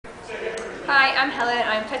I'm Helen and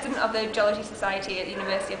I'm President of the Geology Society at the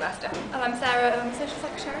University of Leicester. And I'm Sarah, I'm Social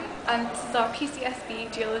Secretary, and this is our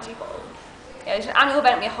PCSB Geology Ball. Yeah, it's an annual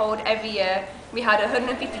event we hold every year. We had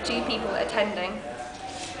 152 people attending.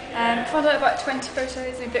 Found out about 20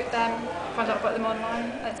 photos, we booked them, found out about them online,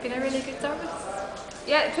 and it's been a really good service.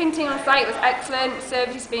 Yeah, the printing on site was excellent, the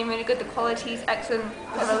service has been really good, the quality is excellent.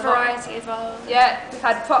 There's a variety as well. Yeah, we've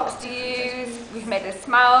had props to use, we've made us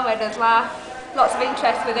smile, made us laugh, lots of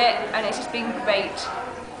interest with it, and it's just been great.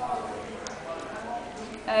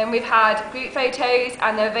 We've had group photos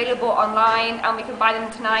and they're available online and we can buy them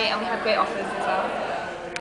tonight, and we have great offers as well.